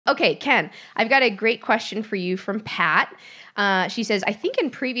Okay, Ken, I've got a great question for you from Pat. She says, I think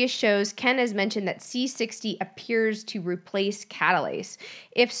in previous shows, Ken has mentioned that C60 appears to replace Catalase.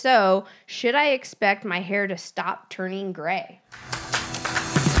 If so, should I expect my hair to stop turning gray?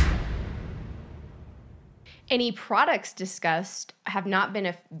 Any products discussed have not been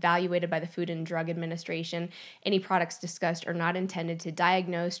evaluated by the Food and Drug Administration. Any products discussed are not intended to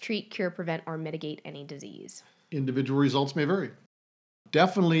diagnose, treat, cure, prevent, or mitigate any disease. Individual results may vary.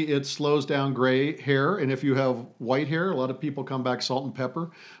 Definitely, it slows down gray hair, and if you have white hair, a lot of people come back salt and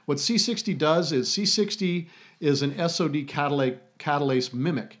pepper. What C60 does is C60 is an SOD catalase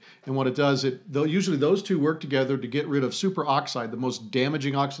mimic, and what it does, usually those two work together to get rid of superoxide, the most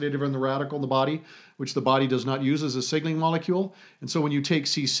damaging oxidative in the radical in the body, which the body does not use as a signaling molecule. And so when you take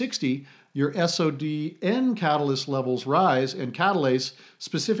C60, your SOD and catalase levels rise, and catalase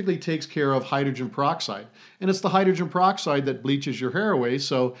specifically takes care of hydrogen peroxide. And it's the hydrogen peroxide that bleaches your hair away.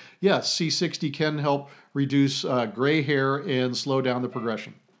 So yes, C60 can help reduce gray hair and slow down the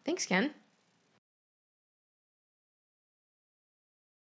progression. Thanks, Ken.